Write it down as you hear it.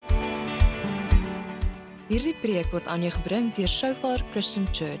Hierdie preek word aan jou gebring deur Shofar Christian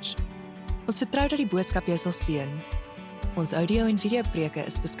Church. Ons vertrou dat die boodskap jou sal seën. Ons audio en video preke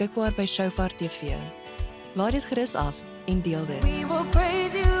is beskikbaar by Shofar TV. Laat dit gerus af en deel dit. We will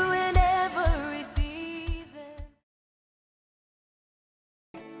praise you in every season.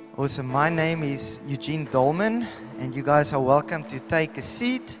 Awesome. My name is Eugene Dollman, and you guys are welcome to take a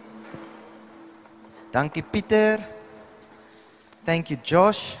seat. Dankie Pieter. Thank you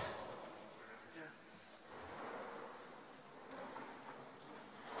Josh.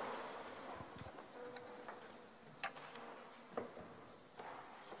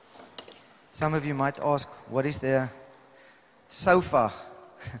 Some of you might ask, what is the sofa?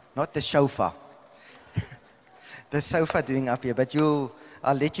 Not the chauffeur. The sofa doing up here, but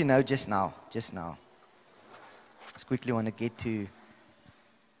I'll let you know just now. Just quickly want to get to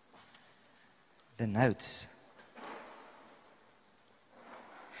the notes.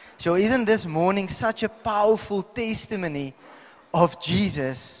 So isn't this morning such a powerful testimony of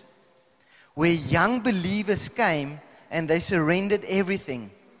Jesus, where young believers came and they surrendered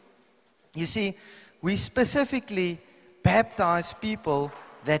everything? You see, we specifically baptize people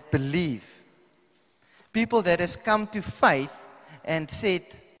that believe. People that has come to faith and said,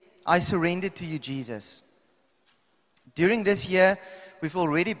 I surrender to you, Jesus. During this year, we've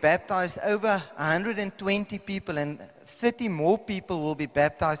already baptized over 120 people, and 30 more people will be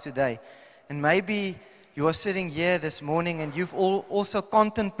baptized today. And maybe you are sitting here this morning and you've also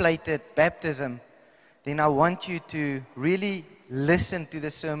contemplated baptism. Then I want you to really listen to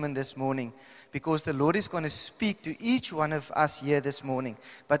the sermon this morning, because the Lord is going to speak to each one of us here this morning,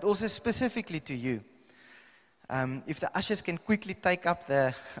 but also specifically to you. If the ushers can quickly take up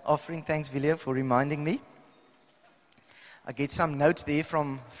the offering. Thanks, Vilja, for reminding me. I get some notes there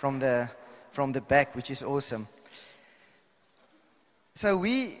from the back, which is awesome. So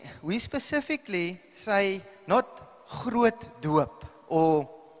we specifically say not groot doop, or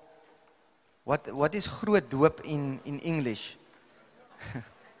what is groot doop in English?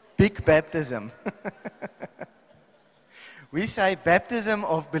 Big baptism. We say baptism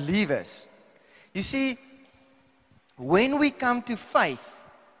of believers. You see, when we come to faith,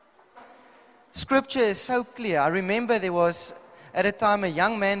 Scripture is so clear. I remember there was at a time a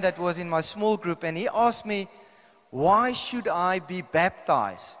young man that was in my small group, and he asked me, why should I be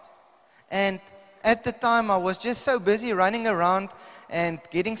baptized? And at the time I was just so busy running around and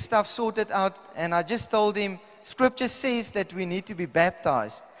getting stuff sorted out, and I just told him, Scripture says that we need to be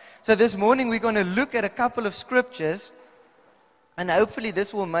baptized. So this morning we're going to look at a couple of scriptures, and hopefully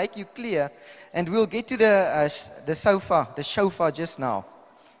this will make you clear, and we'll get to the shofar just now.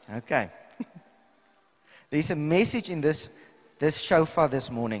 Okay. There's a message in this shofar this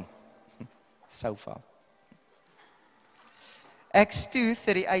morning. Shofar. Acts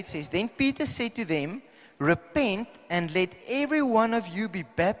 2:38 says, Then Peter said to them, Repent and let every one of you be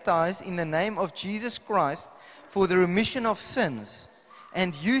baptized in the name of Jesus Christ for the remission of sins,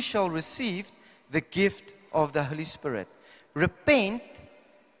 and you shall receive the gift of the Holy Spirit. Repent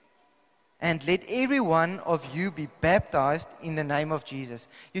and let every one of you be baptized in the name of Jesus.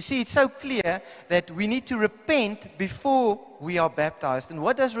 You see, it's so clear that we need to repent before we are baptized. And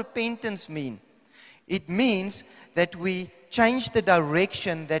what does repentance mean? It means that we change the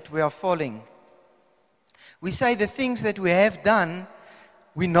direction that we are following. We say the things that we have done,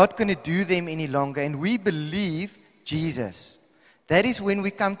 we're not going to do them any longer, and we believe Jesus. That is when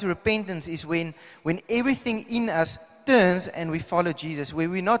we come to repentance, is when everything in us turns and we follow Jesus, where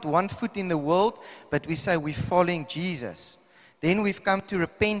we're not one foot in the world, but we say we're following Jesus. Then we've come to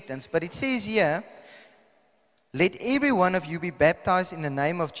repentance. But it says here, let every one of you be baptized in the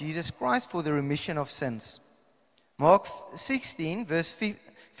name of Jesus Christ for the remission of sins. Mark 16, verse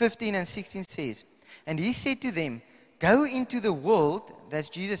 15 and 16 says, And he said to them, Go into the world, that's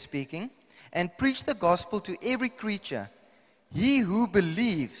Jesus speaking, and preach the gospel to every creature. He who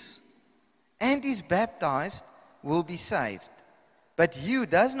believes and is baptized will be saved, but he who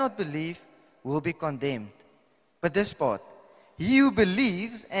does not believe will be condemned. But this part, he who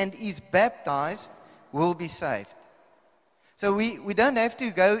believes and is baptized will be saved. So we don't have to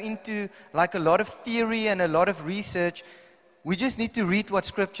go into like a lot of theory and a lot of research. We just need to read what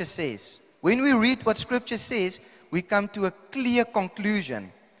Scripture says. When we read what Scripture says, we come to a clear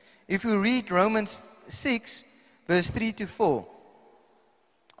conclusion. If we read Romans 6, verse 3 to 4.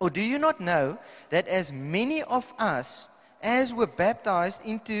 Or do you not know that as many of us as were baptized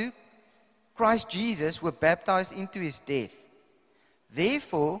into Christ Jesus were baptized into his death?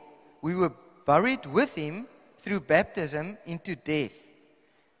 Therefore, we were buried with him through baptism into death,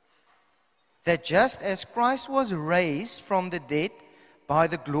 that just as Christ was raised from the dead by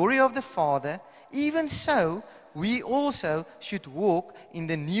the glory of the Father, even so we also should walk in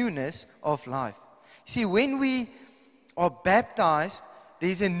the newness of life. See, when we are baptized,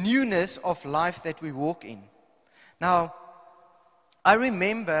 there's a newness of life that we walk in. Now, I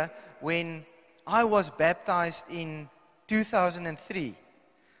remember when I was baptized in 2003.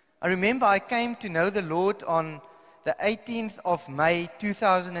 I remember I came to know the Lord on the 18th of May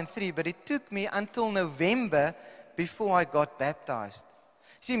 2003, but it took me until November before I got baptized.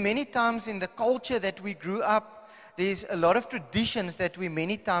 See, many times in the culture that we grew up, there's a lot of traditions that we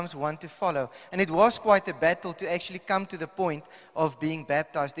many times want to follow. And it was quite a battle to actually come to the point of being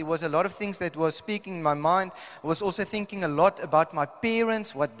baptized. There was a lot of things that was speaking in my mind. I was also thinking a lot about my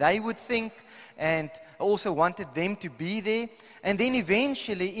parents, what they would think, and I also wanted them to be there. And then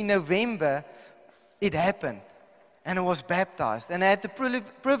eventually in November, it happened. And I was baptized. And I had the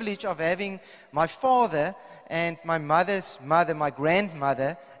privilege of having my father and my mother's mother, my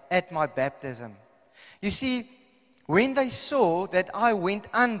grandmother, at my baptism. You see, when they saw that I went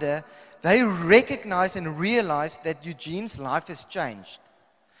under, they recognized and realized that Eugene's life has changed.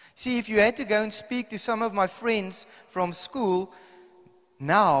 See, if you had to go and speak to some of my friends from school,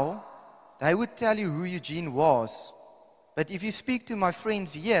 now they would tell you who Eugene was. But if you speak to my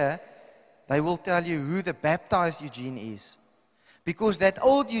friends here, they will tell you who the baptized Eugene is. Because that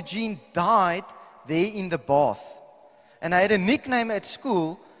old Eugene died there in the bath. And I had a nickname at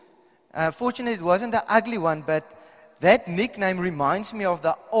school. Fortunately, it wasn't the ugly one, but that nickname reminds me of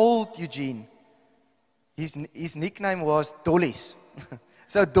the old Eugene. His nickname was Dollis.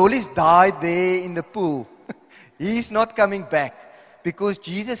 So Dollis died there in the pool. He's not coming back because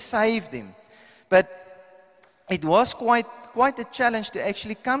Jesus saved him. But it was quite a challenge to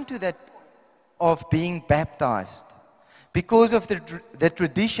actually come to that of being baptized because of the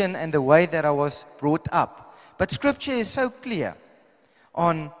tradition and the way that I was brought up. But Scripture is so clear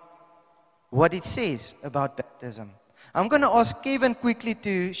on what it says about baptism. I'm going to ask Kevin quickly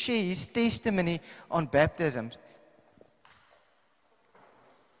to share his testimony on baptism.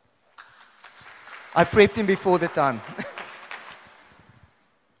 I prepped him before the time.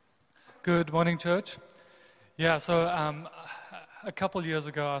 Good morning, church. Yeah, so a couple years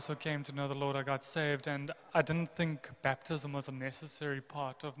ago, I also came to know the Lord. I got saved, and I didn't think baptism was a necessary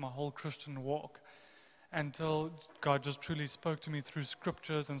part of my whole Christian walk until God just truly spoke to me through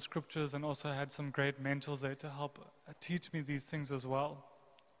scriptures, and also had some great mentors there to help teach me these things as well.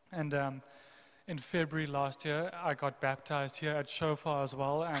 And in February last year, I got baptized here at Shofar as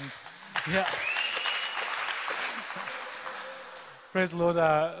well, and yeah. Praise the Lord,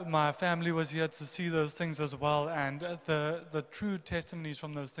 my family was here to see those things as well, and the true testimonies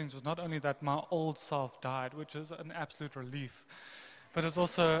from those things was not only that my old self died, which is an absolute relief, but it's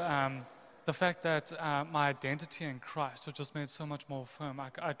also the fact that my identity in Christ was just made so much more firm.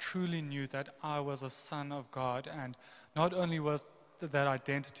 I truly knew that I was a son of God, and not only was that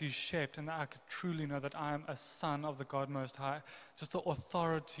identity shaped, and I could truly know that I am a son of the God Most High. Just the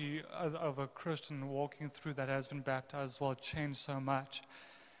authority of a Christian walking through that has been baptized as well changed so much.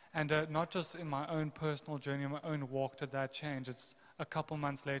 And not just in my own personal journey, my own walk did that change. It's a couple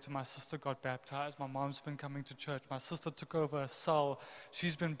months later, my sister got baptized. My mom's been coming to church. My sister took over a cell.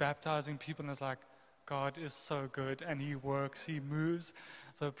 She's been baptizing people, and it's like, God is so good, and He works, He moves.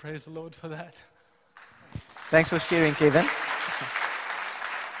 So praise the Lord for that. Thanks for sharing, Kevin.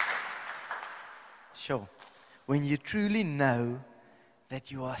 Sure. When you truly know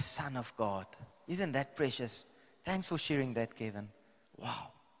that you are a son of God. Isn't that precious? Thanks for sharing that, Kevin. Wow.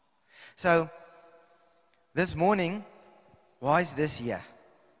 So, this morning, why is this here?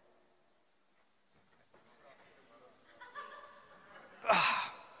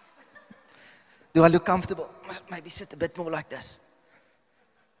 Do I look comfortable? Maybe sit a bit more like this.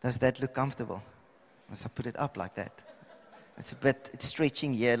 Does that look comfortable? Must I put it up like that? It's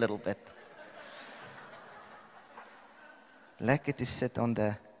stretching here a little bit. Lekker to sit on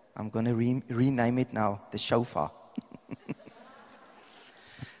I'm going to rename it now, the shofar.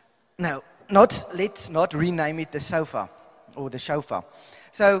 No, let's not rename it the sofa or the shofar.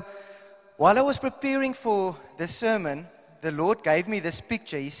 So, while I was preparing for the sermon, the Lord gave me this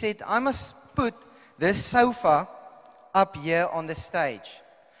picture. He said, I must put this sofa up here on the stage.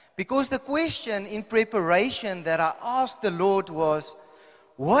 Because the question in preparation that I asked the Lord was,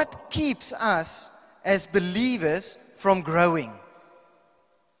 what keeps us as believers from growing?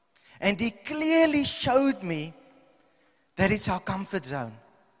 And He clearly showed me that it's our comfort zone.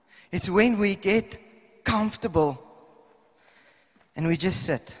 It's when we get comfortable and we just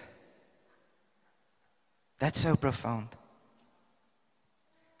sit. That's so profound.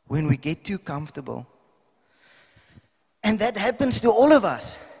 When we get too comfortable, And that happens to all of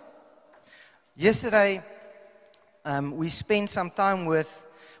us. Yesterday, we spent some time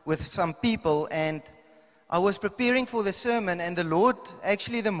with some people, and I was preparing for the sermon, and the Lord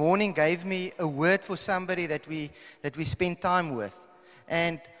actually the morning gave me a word for somebody that we spent time with.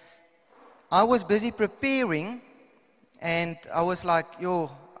 And I was busy preparing, and I was like,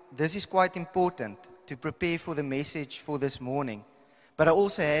 this is quite important to prepare for the message for this morning. But I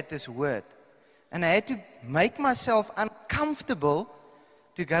also had this word. And I had to make myself uncomfortable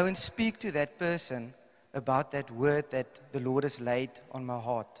to go and speak to that person about that word that the Lord has laid on my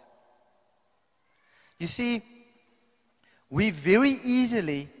heart. You see, we very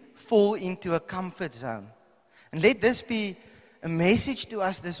easily fall into a comfort zone. And let this be a message to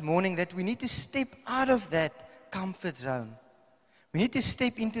us this morning that we need to step out of that comfort zone. We need to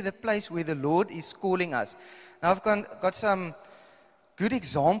step into the place where the Lord is calling us. Now, I've got some good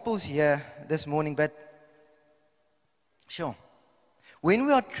examples here this morning, but sure. When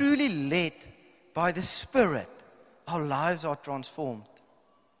we are truly led by the Spirit, our lives are transformed.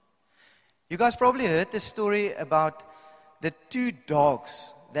 You guys probably heard the story about the two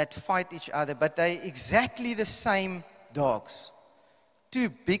dogs that fight each other, but they're exactly the same dogs. Two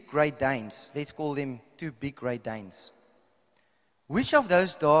big Great Danes. Let's call them two big Great Danes. Which of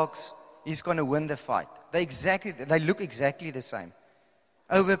those dogs is going to win the fight? They look exactly the same.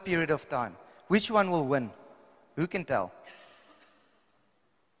 Over a period of time. Which one will win? Who can tell?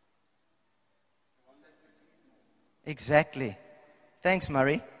 Exactly. Thanks,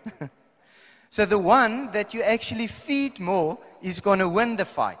 Murray. So the one that you actually feed more is going to win the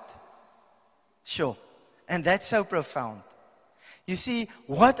fight. Sure. And that's so profound. You see,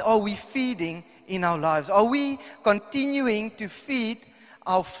 what are we feeding in our lives? Are we continuing to feed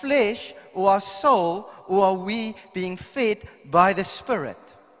our flesh or our soul, or are we being fed by the Spirit?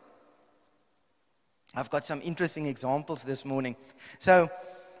 I've got some interesting examples this morning. So,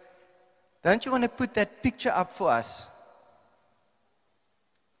 don't you want to put that picture up for us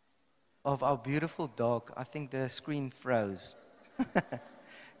of our beautiful dog? I think the screen froze.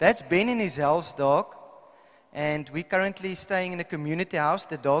 That's Ben and Isel's dog. And we're currently staying in a community house.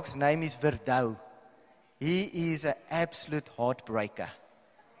 The dog's name is Verdou. He is an absolute heartbreaker.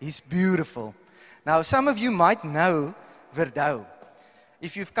 He's beautiful. Now, some of you might know Verdou.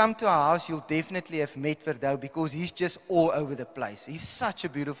 If you've come to our house, you'll definitely have met Verdou because he's just all over the place. He's such a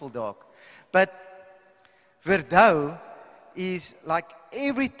beautiful dog. But Verdou is like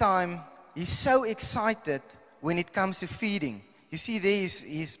every time he's so excited when it comes to feeding. You see there,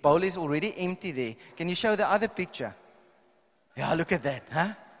 his bowl is already empty there. Can you show the other picture? Yeah, look at that,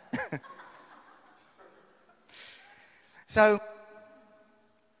 huh? So,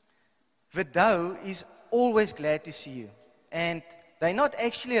 Verdou is always glad to see you. And they're not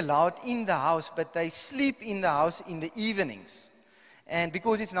actually allowed in the house, but they sleep in the house in the evenings. And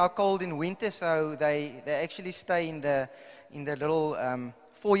because it's now cold in winter, so they actually stay in the little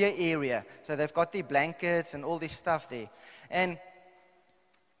foyer area. So they've got their blankets and all this stuff there. And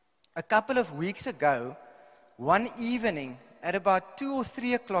a couple of weeks ago, one evening at about 2 or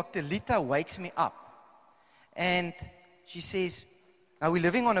 3 o'clock, Talita wakes me up. And she says, now we're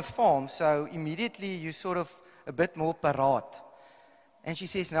living on a farm, so immediately you're sort of a bit more paraat. And she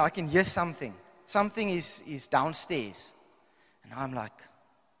says, now I can hear something. Something is downstairs. And I'm like,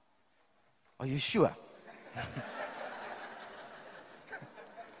 are you sure?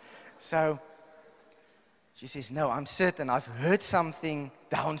 So she says, no, I'm certain. I've heard something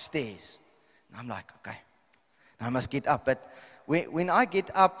downstairs. And I'm like, okay, now I must get up. But when I get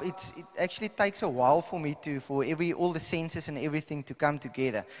up, it actually takes a while for me for all the senses and everything to come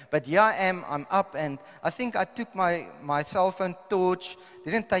together. But here I am, I'm up, and I think I took my cell phone torch,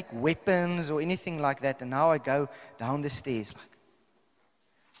 didn't take weapons or anything like that, and now I go down the stairs.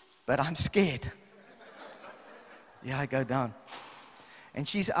 But I'm scared. Yeah, I go down. And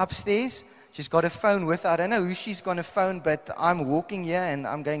she's upstairs. She's got a phone with her. I don't know who she's going to phone, but I'm walking here and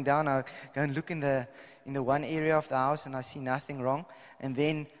I'm going down. I go and look in the one area of the house and I see nothing wrong. And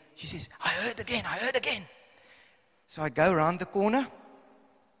then she says, I heard again. So I go around the corner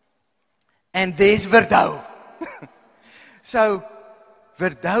and there's Verdou. So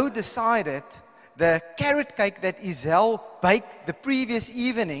Verdou decided the carrot cake that Isel baked the previous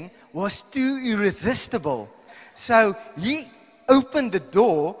evening was too irresistible. So he opened the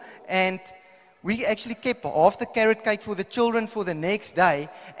door and we actually kept half the carrot cake for the children for the next day.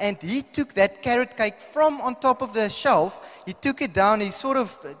 And he took that carrot cake from on top of the shelf. He took it down. He sort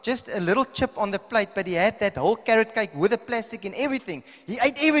of just a little chip on the plate, but he had that whole carrot cake with the plastic and everything. He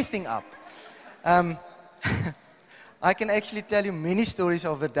ate everything up. I can actually tell you many stories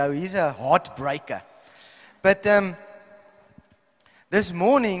of Verdou. He's a heartbreaker. But this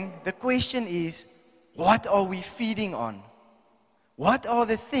morning, the question is, what are we feeding on? What are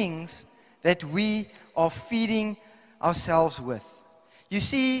the things that we are feeding ourselves with? You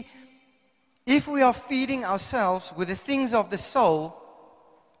see, if we are feeding ourselves with the things of the soul,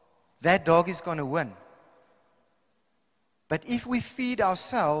 that dog is going to win. But if we feed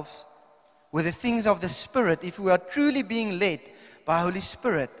ourselves with the things of the Spirit, if we are truly being led by Holy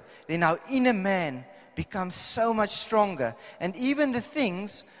Spirit, then our inner man becomes so much stronger. And even the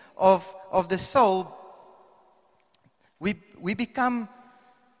things of the soul, we become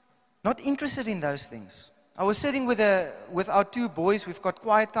not interested in those things. I was sitting with our two boys. We've got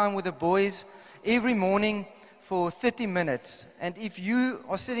quiet time with the boys every morning for 30 minutes. And if you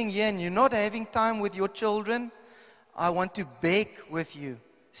are sitting here and you're not having time with your children, I want to beg with you.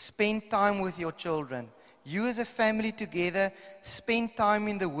 Spend time with your children. You as a family together, spend time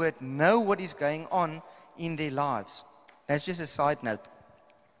in the Word. Know what is going on in their lives. That's just a side note.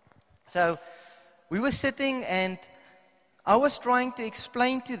 So, we were sitting and I was trying to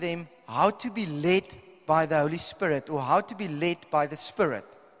explain to them how to be led by the Holy Spirit, or how to be led by the Spirit.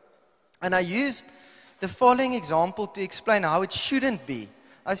 And I used the following example to explain how it shouldn't be.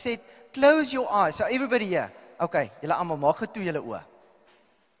 I said, close your eyes. So everybody here, okay, julle almal maak toe julle oë.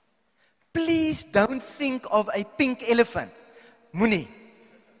 Please don't think of a pink elephant. Moenie.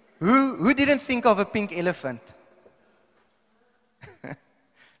 Who didn't think of a pink elephant?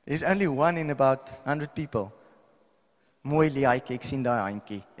 There's only one in about 100 people. Mooi liaatjie, ek sien daai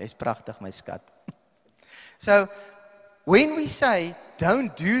handjie. Jy's pragtig, my skat. So, when we say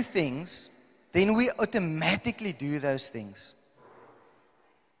don't do things, then we automatically do those things.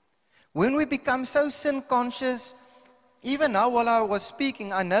 When we become so sin conscious, even now while I was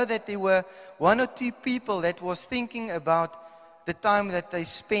speaking, I know that there were one or two people that was thinking about the time that they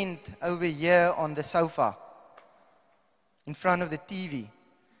spent over here on the sofa, in front of the TV,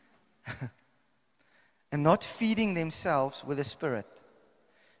 and not feeding themselves with the Spirit,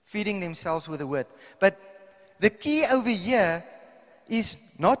 feeding themselves with the Word. But the key over here is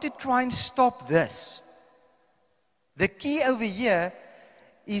not to try and stop this. The key over here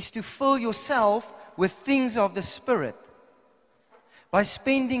is to fill yourself with things of the Spirit. By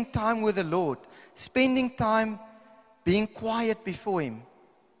spending time with the Lord, spending time being quiet before Him,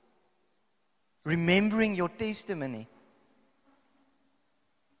 remembering your testimony.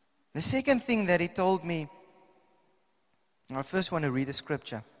 The second thing that He told me, I first want to read the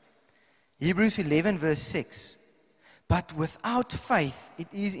scripture. Hebrews 11 verse 6. But without faith, it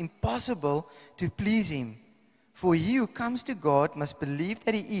is impossible to please Him. For he who comes to God must believe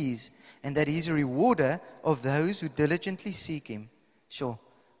that He is, and that He is a rewarder of those who diligently seek Him. Sure,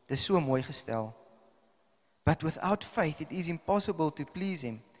 dis so mooi gestel. But without faith, it is impossible to please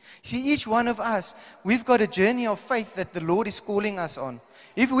Him. See, each one of us, we've got a journey of faith that the Lord is calling us on.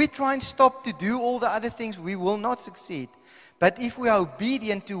 If we try and stop to do all the other things, we will not succeed. But if we are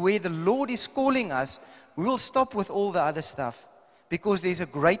obedient to where the Lord is calling us, we will stop with all the other stuff. Because there's a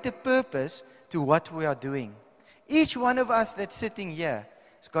greater purpose to what we are doing. Each one of us that's sitting here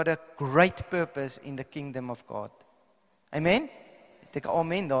has got a great purpose in the kingdom of God. Amen? Ek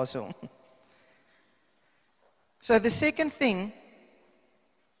amen daarso. So the second thing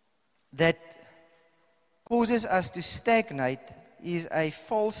that causes us to stagnate is a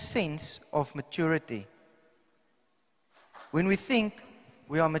false sense of maturity. When we think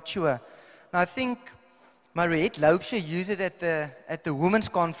we are mature. Now I think Mariette Loubse used it at the women's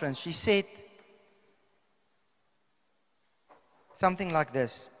conference. She said something like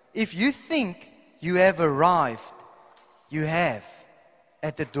this. If you think you have arrived, you have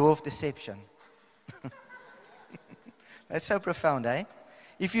at the door of deception. That's so profound, eh?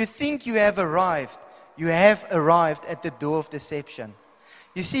 If you think you have arrived at the door of deception.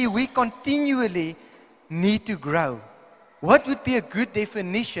 You see, we continually need to grow. What would be a good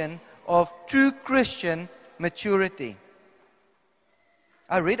definition of true Christian maturity?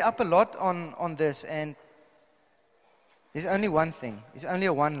 I read up a lot on this, and there's only one thing. It's only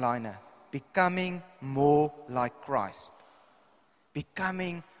a one-liner. Becoming more like Christ.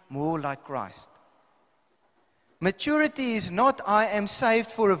 Becoming more like Christ. Maturity is not, I am saved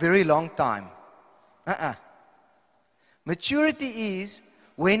for a very long time. Maturity is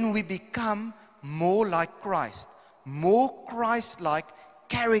when we become more like Christ. More Christ-like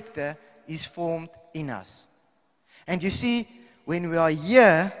character is formed in us. And you see, when we are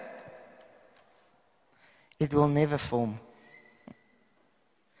here, it will never form.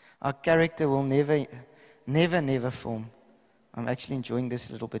 Our character will never form. I'm actually enjoying this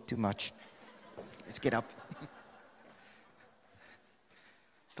a little bit too much. Let's get up.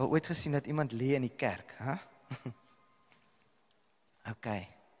 Ek het ooit gesien dat iemand lê in die kerk, hè? Okay.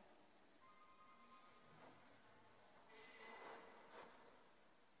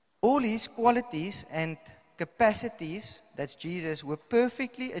 All his qualities and capacities, that's Jesus, were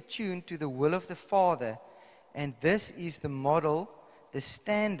perfectly attuned to the will of the Father. And this is the model, the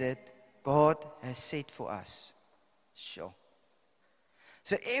standard God has set for us. Sure.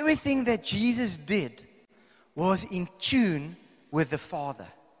 So everything that Jesus did was in tune with the Father.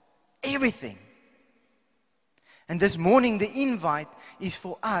 Everything. And this morning the invite is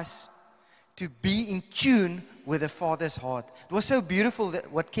for us to be in tune with the Father's heart. It was so beautiful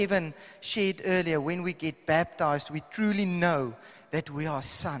that what Kevin shared earlier. When we get baptized, we truly know that we are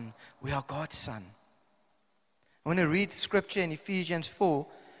son. We are God's son. I want to read scripture in Ephesians 4,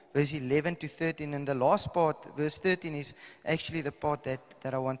 verse 11 to 13. And the last part, verse 13, is actually the part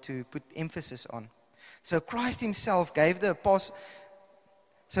that I want to put emphasis on. So Christ himself gave the apostles,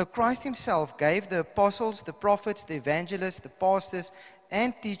 the prophets, the evangelists, the pastors,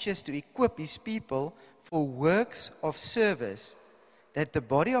 and teachers to equip his people for works of service, that the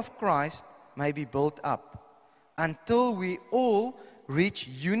body of Christ may be built up, until we all reach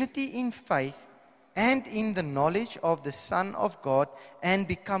unity in faith and in the knowledge of the Son of God, and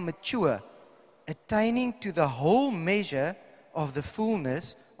become mature, attaining to the whole measure of the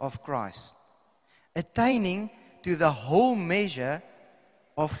fullness of Christ. Attaining to the whole measure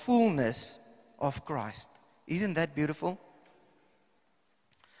of fullness of Christ. Isn't that beautiful?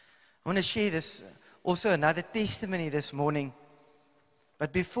 I want to share this, also another testimony this morning.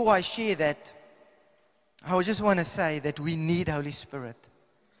 But before I share that, I just want to say that we need Holy Spirit.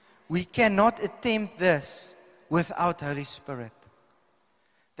 We cannot attempt this without Holy Spirit.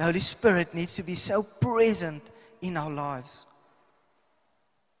 The Holy Spirit needs to be so present in our lives.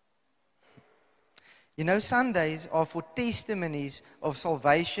 You know, Sundays are for testimonies of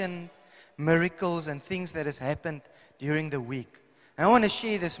salvation, miracles, and things that has happened during the week. And I want to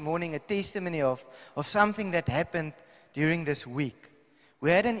share this morning a testimony of something that happened during this week. We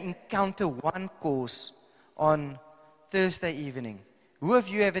had an Encounter One course on Thursday evening. Who of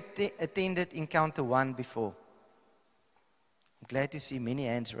you have attended Encounter One before? I'm glad to see many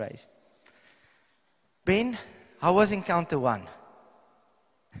hands raised. Ben, how was Encounter One?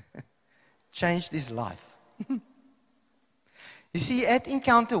 Changed his life. You see, at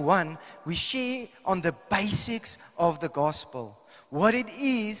Encounter One, we share on the basics of the gospel. What it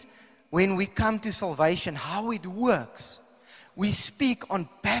is when we come to salvation, how it works. We speak on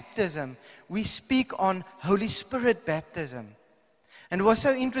baptism. We speak on Holy Spirit baptism. And it was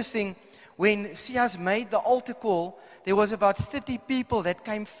so interesting, when Sias made the altar call, there was about 30 people that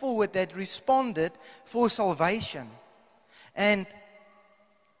came forward that responded for salvation. And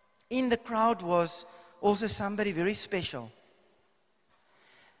in the crowd was also somebody very special.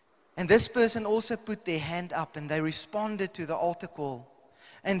 And this person also put their hand up and they responded to the altar call.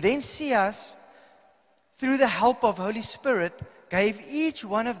 And then Sias, through the help of Holy Spirit, gave each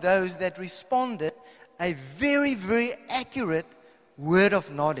one of those that responded a very, very accurate word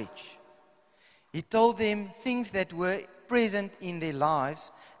of knowledge. He told them things that were present in their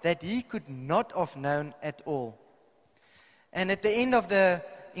lives that he could not have known at all. And at the end of the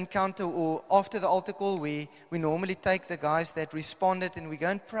encounter, or after the altar call, we normally take the guys that responded and we go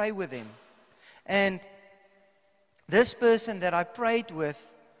and pray with them. And this person that I prayed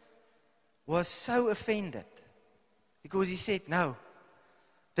with was so offended because he said, no,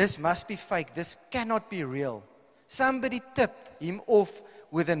 this must be fake. This cannot be real. Somebody tipped him off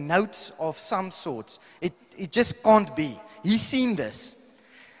with a notes of some sorts. It just can't be. He's seen this.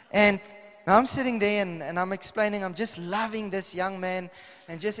 And now I'm sitting there and I'm explaining, I'm just loving this young man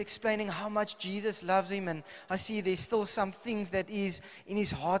and just explaining how much Jesus loves him. And I see there's still some things that is in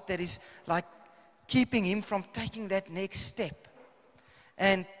his heart that is like keeping him from taking that next step.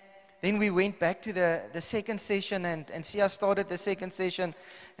 And then we went back to the second session and Sia started the second session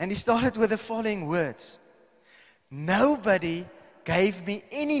and he started with the following words. Nobody gave me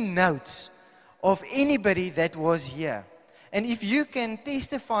any notes of anybody that was here. And if you can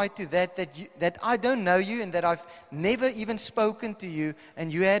testify to that I don't know you and that I've never even spoken to you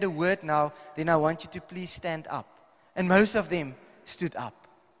and you had a word now, then I want you to please stand up. And most of them stood up.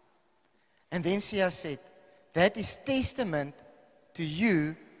 And then Sia said, that is testament to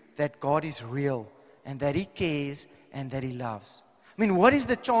you that God is real and that He cares and that He loves. I mean, what is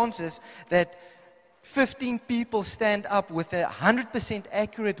the chances that 15 people stand up with 100%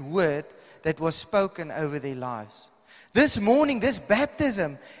 accurate word that was spoken over their lives? This morning, this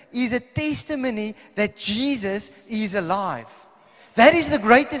baptism is a testimony that Jesus is alive. That is the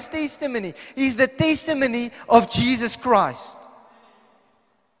greatest testimony. Is the testimony of Jesus Christ.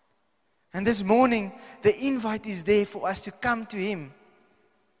 And this morning, the invite is there for us to come to Him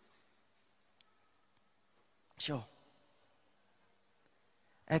Sure.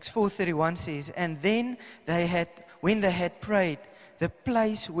 Acts 4:31 says, and then when they had prayed, the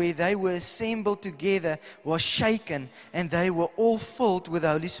place where they were assembled together was shaken, and they were all filled with the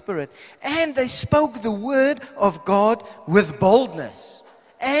Holy Spirit. And they spoke the word of God with boldness.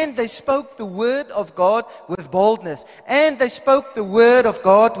 And they spoke the word of God with boldness. And they spoke the word of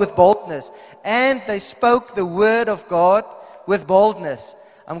God with boldness. And they spoke the word of God with boldness.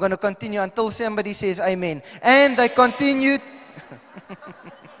 I'm going to continue until somebody says amen. And they continued.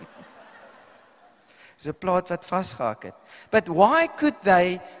 Dis 'n plaat wat vasgehak het. But why could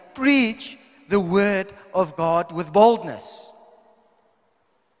they preach the word of God with boldness?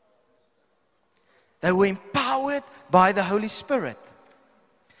 They were empowered by the Holy Spirit.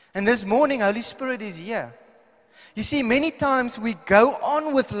 And this morning, Holy Spirit is here. You see, many times we go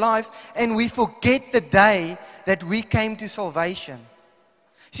on with life and we forget the day that we came to salvation.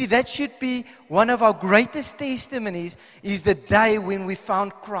 See, that should be one of our greatest testimonies, is the day when we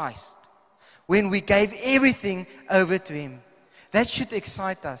found Christ. When we gave everything over to Him. That should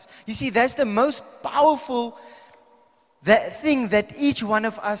excite us. You see, that's the most powerful thing that each one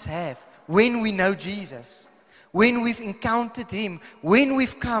of us have when we know Jesus. When we've encountered Him. When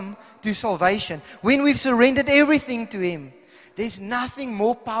we've come to salvation. When we've surrendered everything to Him. There's nothing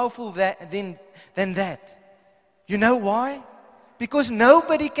more powerful than that. You know why? Because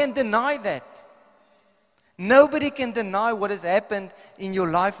nobody can deny that. Nobody can deny what has happened in your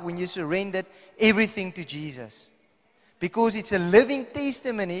life when you surrendered everything to Jesus. Because it's a living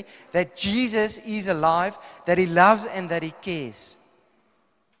testimony that Jesus is alive, that He loves and that He cares.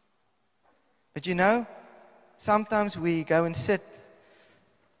 But you know, sometimes we go and sit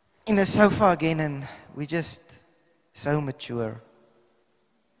in the sofa again and we just so mature.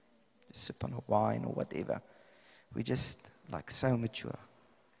 Just sip on a wine or whatever. We just like so mature.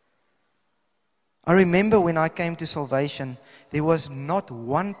 I remember when I came to salvation, there was not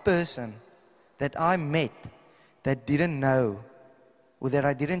one person that I met that didn't know or that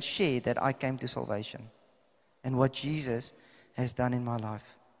I didn't share that I came to salvation and what Jesus has done in my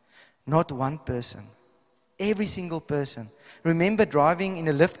life. Not one person. Every single person. Remember driving in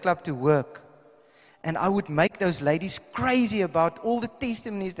a lift club to work, and I would make those ladies crazy about all the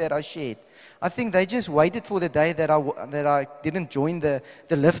testimonies that I shared. I think they just waited for the day that I didn't join the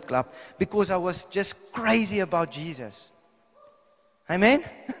lift club, because I was just crazy about Jesus. Amen?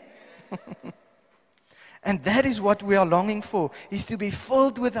 And that is what we are longing for, is to be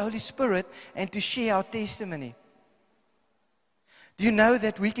filled with the Holy Spirit and to share our testimony. Do you know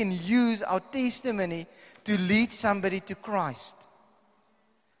that we can use our testimony to lead somebody to Christ?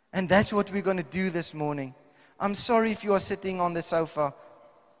 And that's what we're going to do this morning. I'm sorry if you are sitting on the sofa.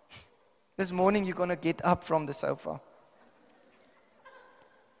 This morning you're going to get up from the sofa.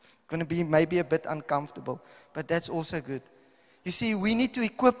 Going to be maybe a bit uncomfortable, but that's also good. You see, we need to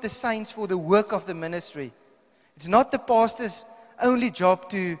equip the saints for the work of the ministry. It's not the pastor's only job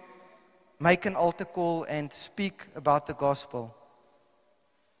to make an altar call and speak about the gospel.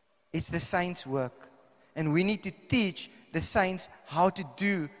 It's the saints' work. And we need to teach the saints how to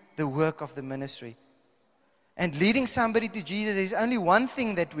do the work of the ministry. And leading somebody to Jesus is only one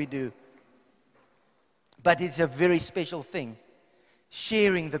thing that we do. But it's a very special thing.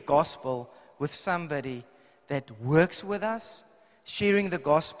 Sharing the gospel with somebody that works with us. Sharing the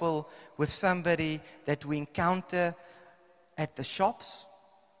gospel with somebody that we encounter at the shops.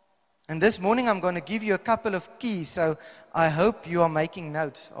 And this morning I'm going to give you a couple of keys. So I hope you are making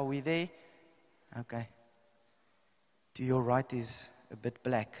notes. Are we there? Okay. To your right is a bit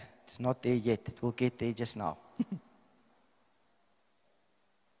black. It's not there yet. It will get there just now.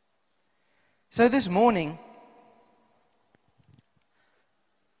 So this morning,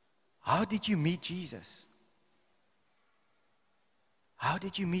 how did you meet Jesus? How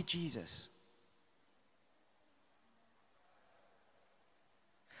did you meet Jesus?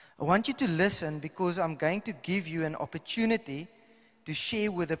 I want you to listen, because I'm going to give you an opportunity to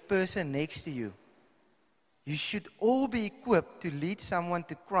share with the person next to you. You should all be equipped to lead someone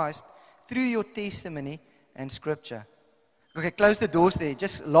to Christ through your testimony and scripture. Okay, close the doors there.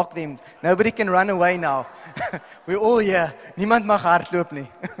 Just lock them. Nobody can run away now. We're all here. Niemand mag hardloop nie.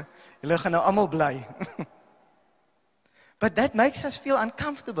 Julle gaan nou almal bly. But that makes us feel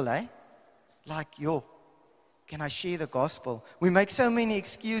uncomfortable, eh? Like, can I share the gospel? We make so many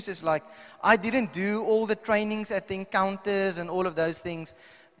excuses, like, I didn't do all the trainings at the encounters and all of those things.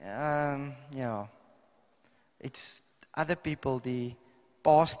 It's other people, die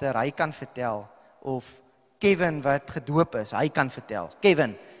pastor, hy kan vertel, of Kevin wat gedoop is, hy kan vertel.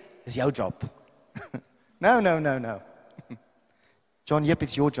 Kevin, is jou job. No. John, yep,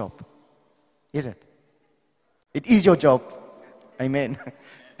 it's your job. Is it? It is your job. Amen.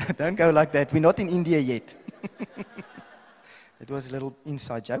 Don't go like that. We're not in India yet. It was a little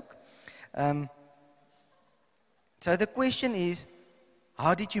inside joke. So the question is,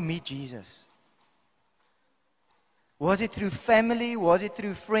 how did you meet Jesus? Was it through family? Was it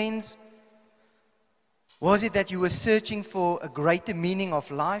through friends? Was it that you were searching for a greater meaning of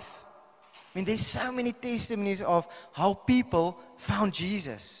life? I mean, there's so many testimonies of how people found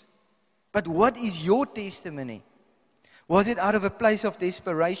Jesus. But what is your testimony? Was it out of a place of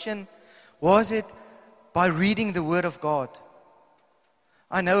desperation? Was it by reading the Word of God?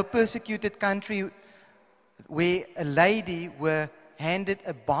 I know a persecuted country where a lady were handed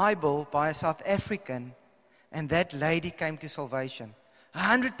a Bible by a South African, and that lady came to salvation.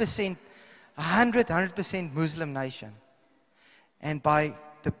 100% Muslim nation. And by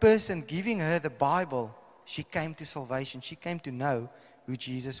the person giving her the Bible, she came to salvation. She came to know who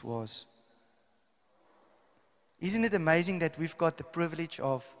Jesus was. Isn't it amazing that we've got the privilege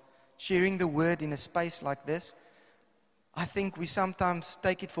of sharing the word in a space like this? I think we sometimes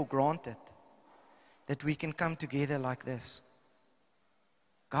take it for granted that we can come together like this.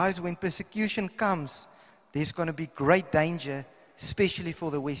 Guys, when persecution comes, there's going to be great danger, especially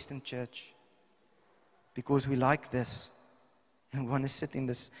for the Western church, because we like this and want to sit in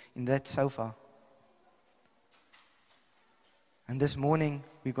that sofa. And this morning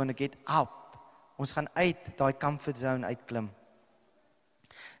we're going to get up. Ons gaan uit daai comfort zone uitklim.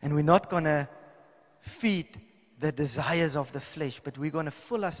 And we're not going to feed the desires of the flesh, but we're going to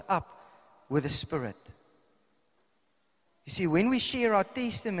fill us up with the Spirit. You see, when we share our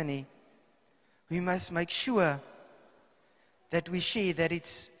testimony, we must make sure that we share that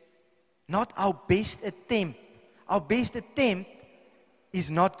it's not our best attempt. Our best attempt is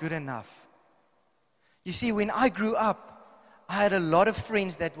not good enough. You see, when I grew up, I had a lot of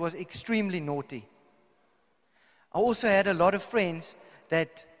friends that was extremely naughty. I also had a lot of friends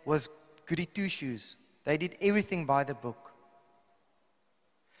that was goody two-shoes. They did everything by the book.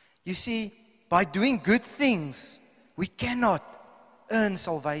 You see, by doing good things, we cannot earn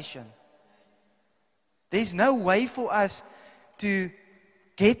salvation. There's no way for us to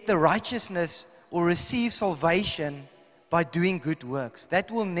get the righteousness or receive salvation by doing good works.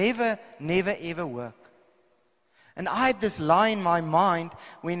 That will never, ever work. And I had this lie in my mind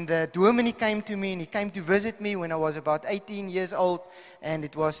when the Dollman came to me, and he came to visit me when I was about 18 years old, and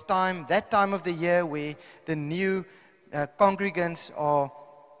it was that time of the year where the new congregants are,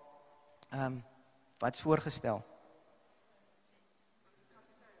 wat's voorgestel?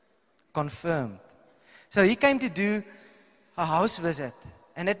 Confirmed. So he came to do a house visit.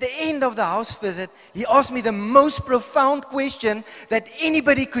 And at the end of the house visit, he asked me the most profound question that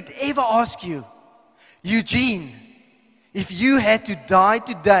anybody could ever ask you. Eugene, if you had to die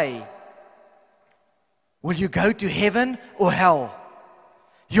today, will you go to heaven or hell?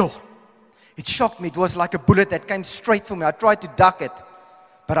 Yo, it shocked me. It was like a bullet that came straight for me. I tried to duck it,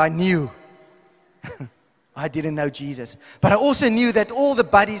 but I knew. I didn't know Jesus. But I also knew that all the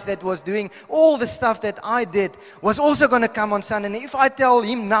buddies that was doing all the stuff that I did was also going to come on Sunday. And if I tell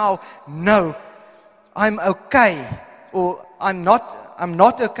him now, no, I'm okay, or I'm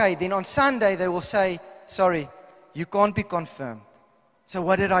not okay, then on Sunday they will say, sorry, you can't be confirmed. So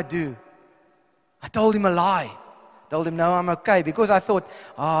what did I do? I told him a lie. Told him, no, I'm okay. Because I thought,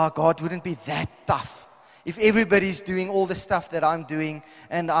 God wouldn't be that tough. If everybody's doing all the stuff that I'm doing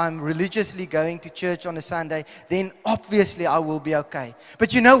and I'm religiously going to church on a Sunday, then obviously I will be okay.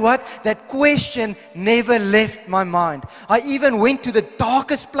 But you know what? That question never left my mind. I even went to the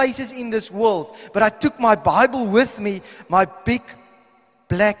darkest places in this world, but I took my Bible with me, my big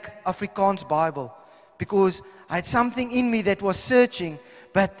black Afrikaans Bible, because I had something in me that was searching,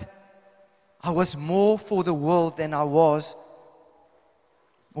 but I was more for the world than I was,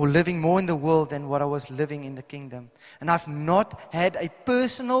 or living more in the world than what I was living in the kingdom. And I've not had a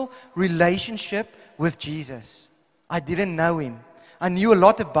personal relationship with Jesus. I didn't know him. I knew a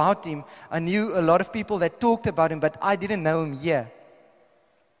lot about him. I knew a lot of people that talked about him, but I didn't know him here.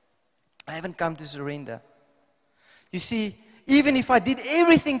 I haven't come to surrender. You see, even if I did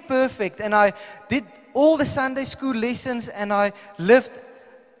everything perfect and I did all the Sunday school lessons and I lived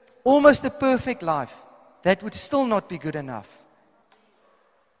almost a perfect life, that would still not be good enough.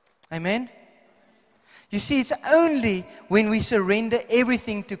 Amen? You see, it's only when we surrender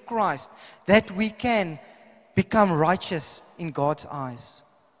everything to Christ that we can become righteous in God's eyes.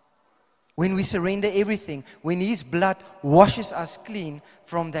 When we surrender everything, when His blood washes us clean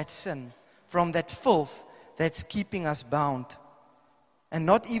from that sin, from that filth that's keeping us bound. And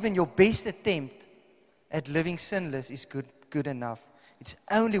not even your best attempt at living sinless is good enough.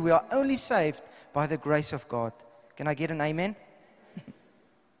 We are only saved by the grace of God. Can I get an amen?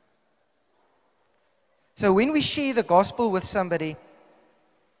 So when we share the gospel with somebody,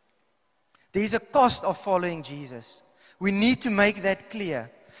 there is a cost of following Jesus. We need to make that clear.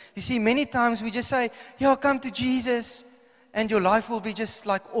 You see, many times we just say, yeah, come to Jesus, and your life will be just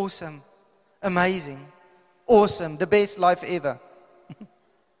like awesome, amazing, awesome, the best life ever.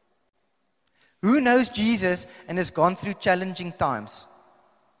 Who knows Jesus and has gone through challenging times?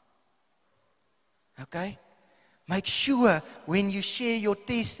 Okay? Make sure when you share your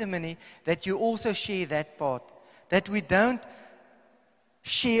testimony that you also share that part. That we don't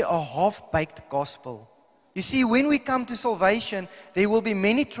share a half-baked gospel. You see, when we come to salvation, there will be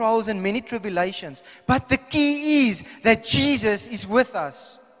many trials and many tribulations. But the key is that Jesus is with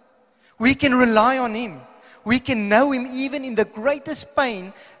us. We can rely on Him. We can know Him even in the greatest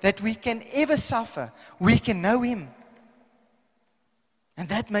pain that we can ever suffer. We can know Him. And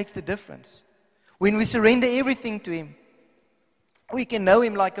that makes the difference. When we surrender everything to Him, we can know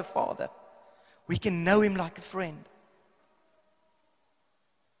Him like a father. We can know Him like a friend.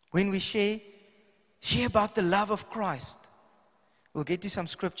 When we share about the love of Christ. We'll get to some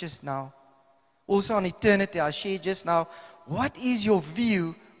scriptures now. Also on eternity, I shared just now, what is your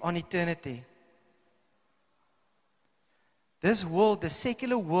view on eternity? This world, the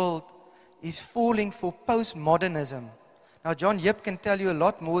secular world, is falling for postmodernism. Now, John Yip can tell you a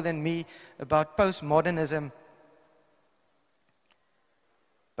lot more than me about postmodernism.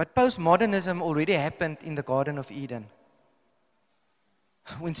 But postmodernism already happened in the Garden of Eden.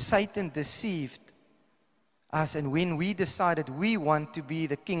 When Satan deceived us and when we decided we want to be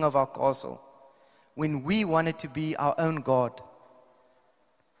the king of our castle, when we wanted to be our own God.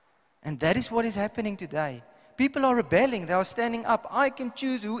 And that is what is happening today. People are rebelling. They are standing up. I can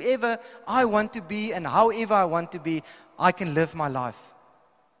choose whoever I want to be and however I want to be. I can live my life.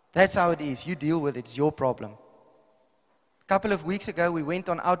 That's how it is. You deal with it. It's your problem. A couple of weeks ago, we went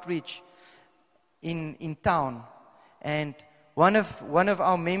on outreach in town. And one of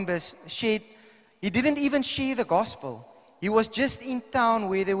our members shared, he didn't even share the gospel. He was just in town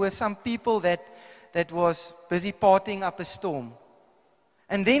where there were some people that was busy partying up a storm.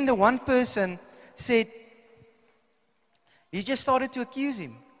 And then the one person said, he just started to accuse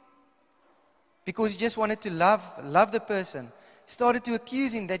him. Because he just wanted to love the person. Started to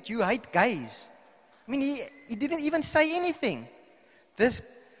accuse him that you hate gays. I mean, he didn't even say anything. This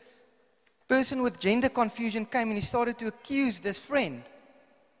person with gender confusion came and he started to accuse this friend.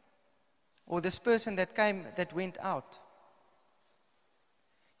 Or this person that went out.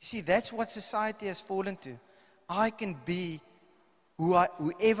 You see, that's what society has fallen to. I can be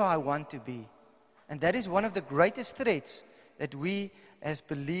whoever I want to be. And that is one of the greatest threats that we as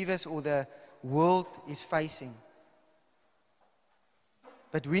believers or the world is facing.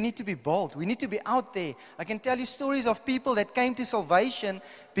 But we need to be bold. We need to be out there. I can tell you stories of people that came to salvation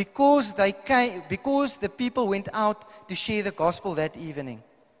because the people went out to share the gospel that evening.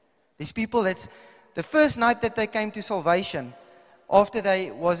 These people, that's the first night that they came to salvation, after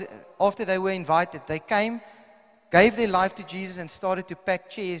they were invited, they came, gave their life to Jesus and started to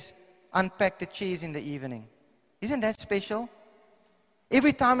unpack the chairs in the evening. Isn't that special?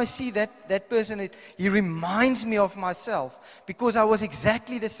 Every time I see that person, he reminds me of myself because I was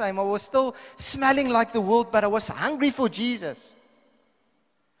exactly the same. I was still smelling like the world, but I was hungry for Jesus.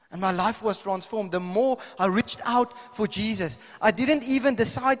 And my life was transformed. The more I reached out for Jesus, I didn't even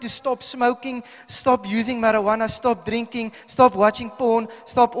decide to stop smoking, stop using marijuana, stop drinking, stop watching porn,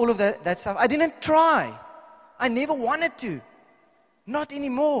 stop all of that stuff. I didn't try. I never wanted to. Not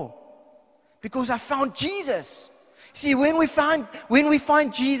anymore. Because I found Jesus. See, when we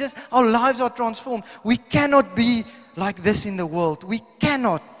find Jesus, our lives are transformed. We cannot be like this in the world. We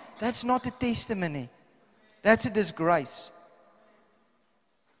cannot. That's not a testimony. That's a disgrace.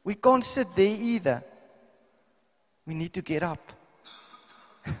 We can't sit there either. We need to get up.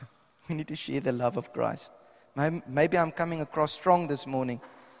 We need to share the love of Christ. Maybe I'm coming across strong this morning.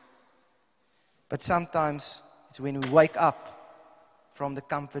 But sometimes it's when we wake up from the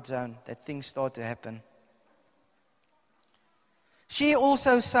comfort zone that things start to happen. Share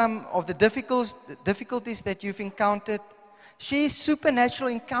also some of the difficulties that you've encountered. Share supernatural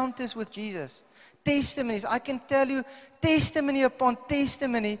encounters with Jesus. Testimonies. I can tell you testimony upon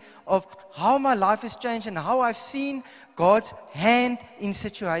testimony of how my life has changed and how I've seen God's hand in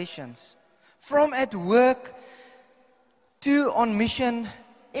situations. From at work to on mission,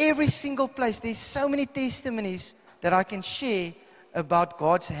 every single place. There's so many testimonies that I can share about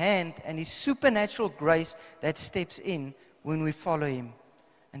God's hand and His supernatural grace that steps in when we follow Him.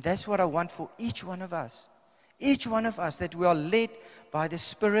 And that's what I want for each one of us. Each one of us, that we are led by the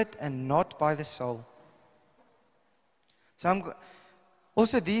Spirit and not by the soul. So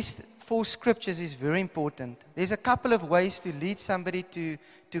also these 4 scriptures is very important. There's a couple of ways to lead somebody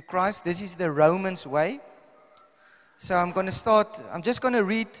to Christ. This is the Romans way. So I'm just going to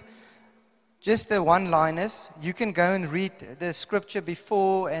read just the one-liners. You can go and read the scripture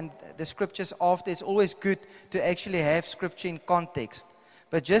before and the scriptures after. It's always good to actually have scripture in context.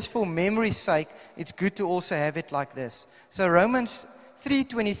 But just for memory's sake, it's good to also have it like this. So Romans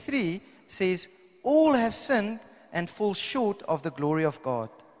 3:23 says, all have sinned and fall short of the glory of God.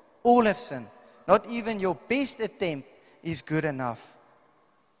 All have sinned. Not even your best attempt is good enough.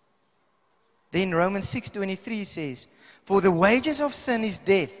 Then Romans 6:23 says, for the wages of sin is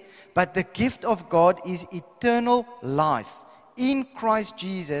death, but the gift of God is eternal life in Christ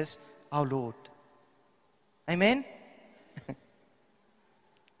Jesus our Lord. Amen?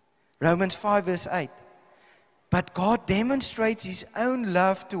 Romans 5 verse 8. But God demonstrates His own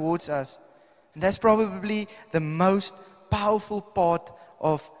love towards us. And that's probably the most powerful part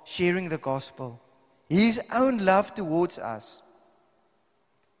of sharing the gospel. His own love towards us.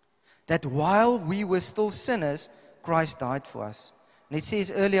 That while we were still sinners, Christ died for us. And it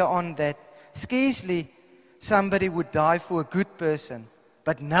says earlier on that scarcely somebody would die for a good person,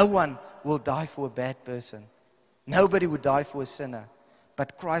 but no one will die for a bad person. Nobody would die for a sinner,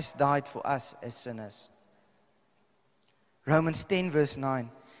 but Christ died for us as sinners. Romans 10 verse 9.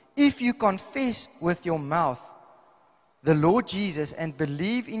 If you confess with your mouth the Lord Jesus and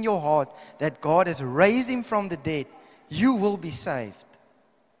believe in your heart that God has raised Him from the dead, you will be saved.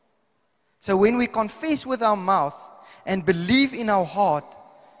 So when we confess with our mouth and believe in our heart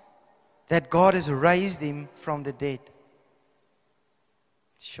that God has raised Him from the dead,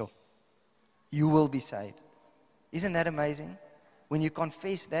 sure, you will be saved. Isn't that amazing? When you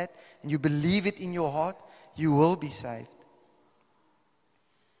confess that and you believe it in your heart, you will be saved.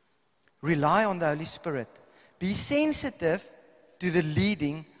 Rely on the Holy Spirit. Be sensitive to the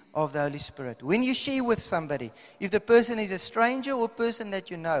leading of the Holy Spirit. When you share with somebody, if the person is a stranger or a person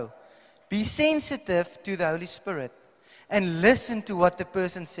that you know, be sensitive to the Holy Spirit and listen to what the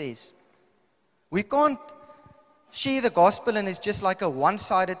person says. We can't share the gospel and it's just like a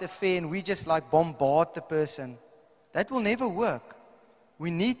one-sided affair and we just like bombard the person. That will never work. We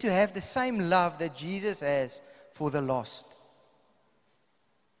need to have the same love that Jesus has for the lost.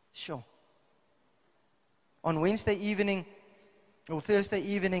 Sure. On Wednesday evening or Thursday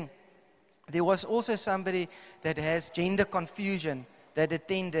evening, there was also somebody that has gender confusion that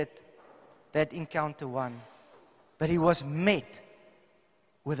attended that encounter one. But he was met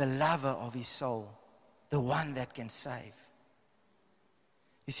with a lover of his soul, the one that can save.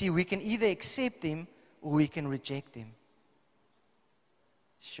 You see, we can either accept him or we can reject him.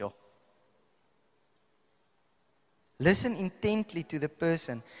 Sure. Listen intently to the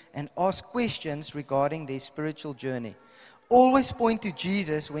person and ask questions regarding their spiritual journey. Always point to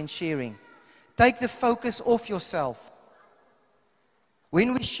Jesus when sharing. Take the focus off yourself.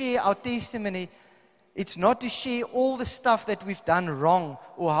 When we share our testimony, it's not to share all the stuff that we've done wrong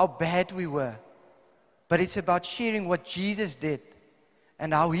or how bad we were, but it's about sharing what Jesus did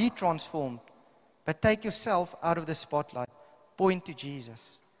and how He transformed. But take yourself out of the spotlight. Point to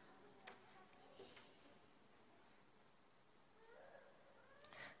Jesus.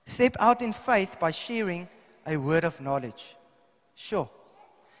 Step out in faith by sharing a word of knowledge. Sure.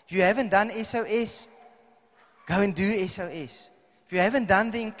 If you haven't done SOS, go and do SOS. If you haven't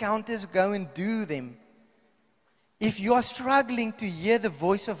done the encounters, go and do them. If you are struggling to hear the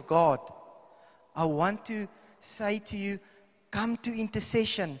voice of God, I want to say to you, come to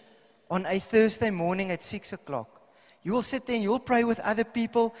intercession on a Thursday morning at 6 o'clock. You will sit there and you will pray with other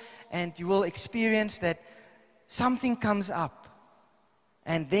people and you will experience that something comes up.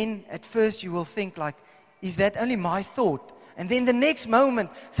 And then at first you will think like, is that only my thought? And then the next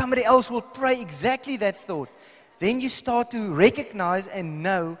moment, somebody else will pray exactly that thought. Then you start to recognize and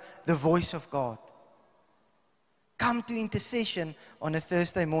know the voice of God. Come to intercession on a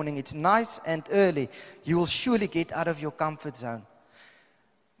Thursday morning. It's nice and early. You will surely get out of your comfort zone.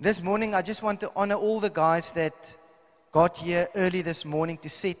 This morning, I just want to honor all the guys that got here early this morning to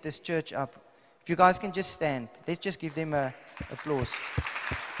set this church up. If you guys can just stand, let's just give them an applause.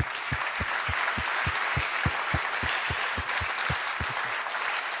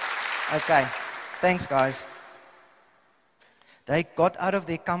 Okay, thanks guys. They got out of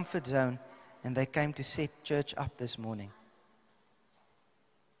their comfort zone and they came to set church up this morning.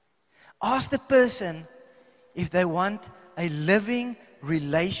 Ask the person if they want a living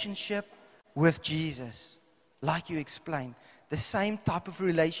relationship with Jesus, like you explained, the same type of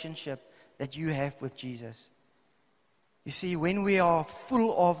relationship that you have with Jesus. You see, when we are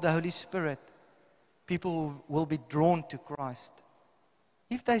full of the Holy Spirit, people will be drawn to Christ.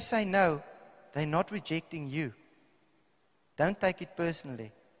 If they say no, they're not rejecting you. Don't take it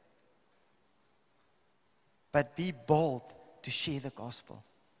personally. But be bold to share the gospel.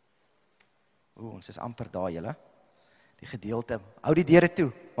 Ons is amper daar, julle. Die gedeelte. Hou die deure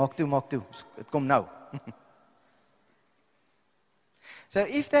toe. Maak toe, maak toe. Dit kom nou. So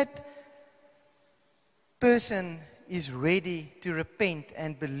if that person is ready to repent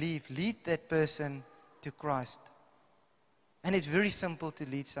and believe, lead that person to Christ. And it's very simple to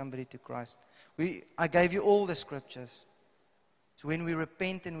lead somebody to Christ. I gave you all the scriptures. It's when we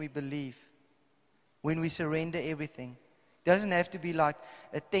repent and we believe, when we surrender everything. It doesn't have to be like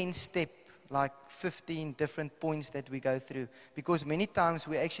a 10-step, like 15 different points that we go through. Because many times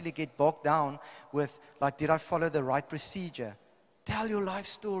we actually get bogged down with, like, did I follow the right procedure? Tell your life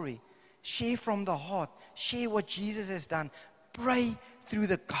story. Share from the heart. Share what Jesus has done. Pray through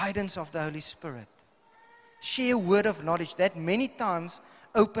the guidance of the Holy Spirit. Share a word of knowledge. That many times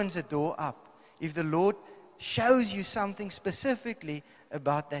opens a door up. If the Lord shows you something specifically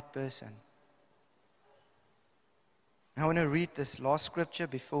about that person. I want to read this last scripture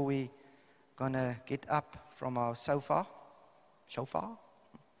before we gonna get up from our sofa.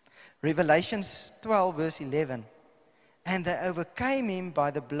 Revelations 12 verse 11. And they overcame him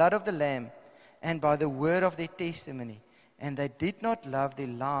by the blood of the Lamb and by the word of their testimony. And they did not love their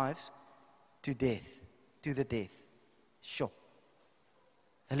lives to the death. Sure.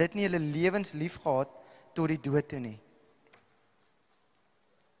 Hulle het nie hulle lewens lief gehad tot die dood toe nie.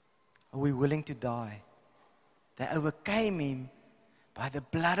 Are we willing to die? They overcame him by the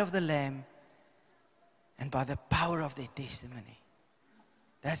blood of the Lamb and by the power of their testimony.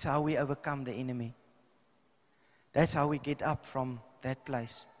 That's how we overcome the enemy. That's how we get up from that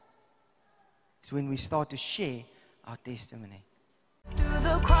place. It's when we start to share our testimony. Through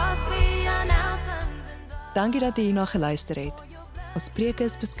the cross we are now sons and daughters. Dankie dat jy hierna geluister het. Ons preke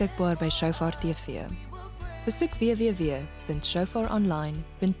is beskikbaar by Shofar TV. Besoek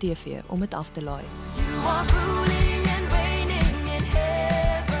www.shofaronline.tv om dit af te laai. You are truly